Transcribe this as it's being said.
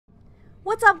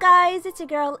What's up guys, it's your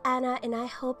girl Anna and I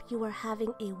hope you are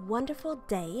having a wonderful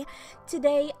day.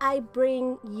 Today I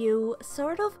bring you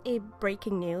sort of a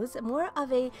breaking news, more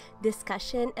of a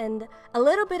discussion and a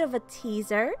little bit of a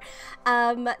teaser.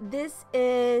 This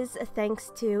is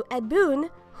thanks to Ed Boon,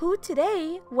 who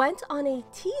today went on a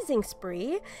teasing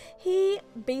spree. He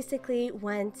basically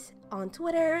went on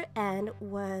Twitter and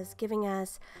was giving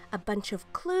us a bunch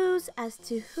of clues as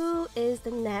to who is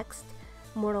the next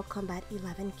Mortal Kombat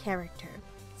 11 character.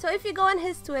 So if you go on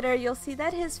his Twitter, you'll see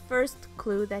that his first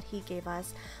clue that he gave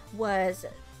us was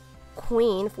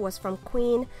from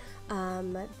Queen,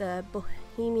 the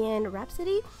Bohemian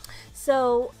Rhapsody.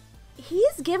 So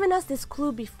he's given us this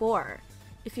clue before,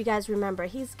 if you guys remember.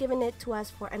 He's given it to us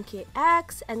for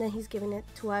MKX, and then he's given it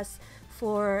to us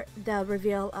for the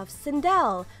reveal of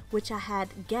Sindel, which I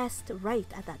had guessed right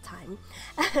at that time.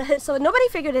 So nobody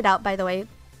figured it out, by the way.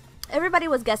 Everybody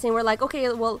was guessing. We're like,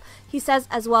 okay, well, he says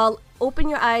as well, open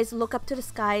your eyes, look up to the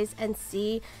skies and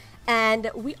see.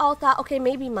 And we all thought, okay,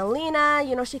 maybe Melina,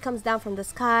 you know, she comes down from the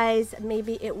skies.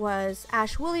 Maybe it was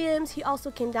Ash Williams, he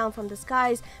also came down from the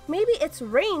skies. Maybe it's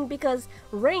Rain, because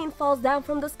Rain falls down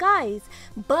from the skies.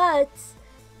 But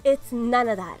it's none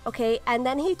of that, okay? And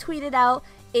then he tweeted out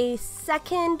a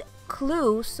second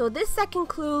clue. So this second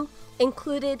clue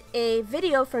included a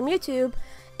video from YouTube.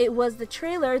 It was the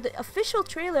trailer, the official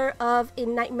trailer of A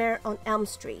Nightmare on Elm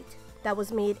Street that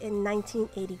was made in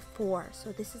 1984.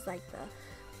 So this is like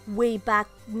the way back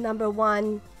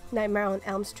 #1 Nightmare on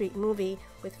Elm Street movie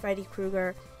with Freddy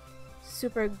Krueger.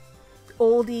 Super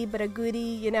oldie but a goodie,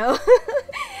 you know.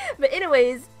 But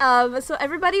anyways, so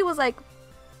everybody was like,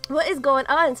 what is going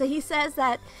on? So he says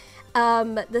that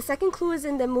the second clue is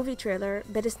in the movie trailer,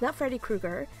 but it's not Freddy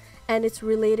Krueger, and it's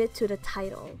related to the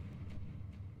title.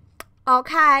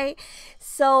 Okay,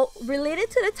 so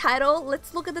related to the title,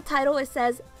 let's look at the title. It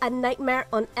says A Nightmare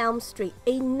on Elm Street.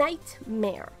 A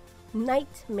nightmare.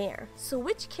 Nightmare. So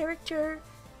which character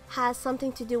has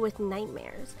something to do with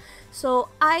nightmares? So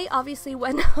I obviously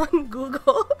went on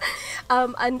Google,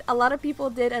 and a lot of people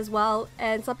did as well,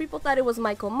 and some people thought it was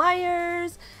Michael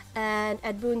Myers, and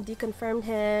Ed Boon deconfirmed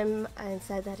him and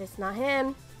said that it's not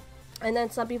him. And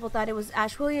then some people thought it was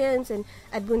Ash Williams, and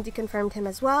Ed Boon deconfirmed him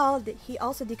as well. He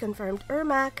also deconfirmed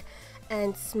Ermac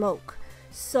and Smoke.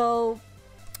 So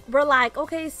we're like,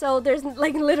 okay, so there's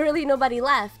like literally nobody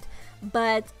left.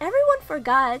 But everyone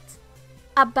forgot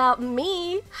about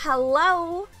me.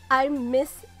 Hello, I'm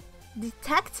Miss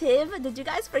Detective. Did you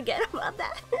guys forget about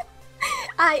that?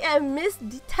 I am Miss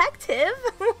Detective.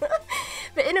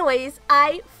 But anyways,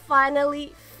 I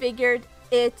finally figured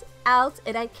it out,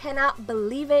 and I cannot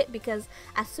believe it, because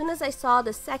as soon as I saw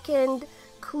the second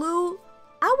clue,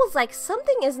 I was like,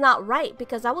 something is not right,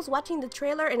 because I was watching the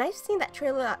trailer and I've seen that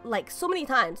trailer like so many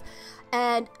times,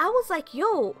 and I was like,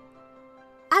 yo,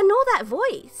 I know that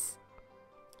voice.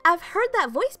 I've heard that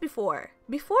voice before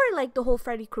like the whole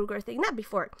Freddy Krueger thing. Not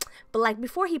before, but like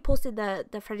before he posted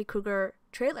the Freddy Krueger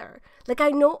trailer. Like I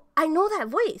know that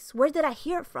voice. Where did I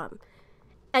hear it from?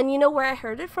 And you know where I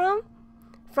heard it from?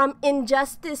 From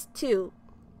Injustice 2.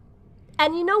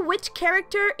 And you know which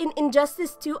character in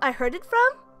Injustice 2 I heard it from?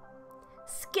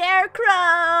 Scarecrow!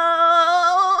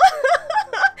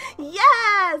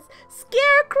 Yes!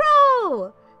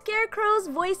 Scarecrow! Scarecrow's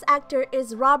voice actor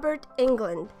is Robert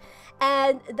Englund.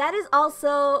 And that is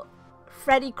also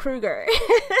Freddy Krueger.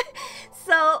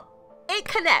 So it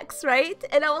connects, right?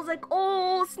 And I was like,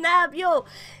 oh snap, yo.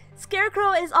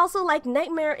 Scarecrow is also like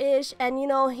nightmare-ish, and you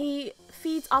know, he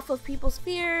feeds off of people's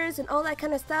fears and all that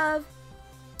kind of stuff.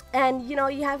 And you know,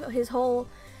 you have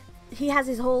he has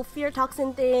his whole fear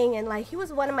toxin thing, and like he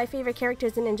was one of my favorite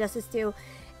characters in Injustice 2.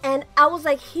 And I was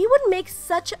like, he would make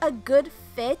such a good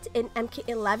fit in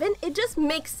MK11. It just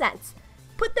makes sense.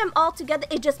 Put them all together,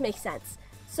 it just makes sense.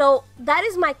 So that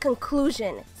is my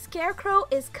conclusion. Scarecrow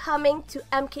is coming to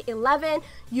MK11.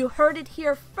 You heard it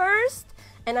here first.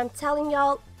 And I'm telling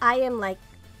y'all, I am like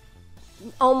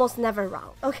almost never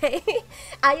wrong, okay?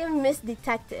 I am Miss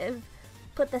Detective.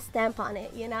 Put the stamp on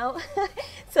it, you know?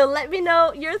 So let me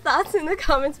know your thoughts in the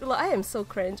comments below. I am so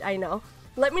cringe, I know.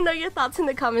 Let me know your thoughts in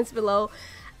the comments below.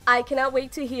 I cannot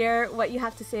wait to hear what you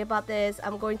have to say about this.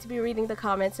 I'm going to be reading the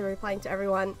comments and replying to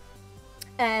everyone.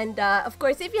 And of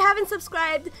course, if you haven't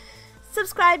subscribed,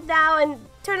 subscribe now and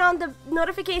turn on the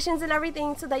notifications and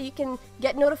everything so that you can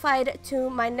get notified to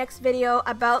my next video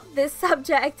about this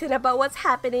subject and about what's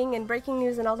happening and breaking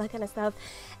news and all that kind of stuff.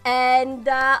 And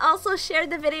also share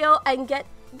the video and get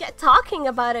talking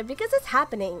about it, because it's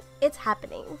happening. It's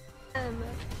happening.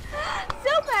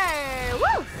 Super!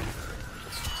 Woo!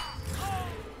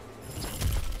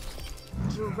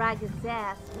 Drag his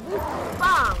ass.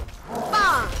 Bong!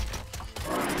 Bong!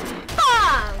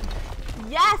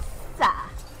 Yes!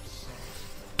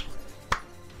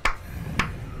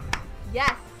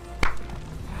 Yes!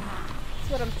 That's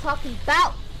what I'm talking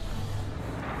about!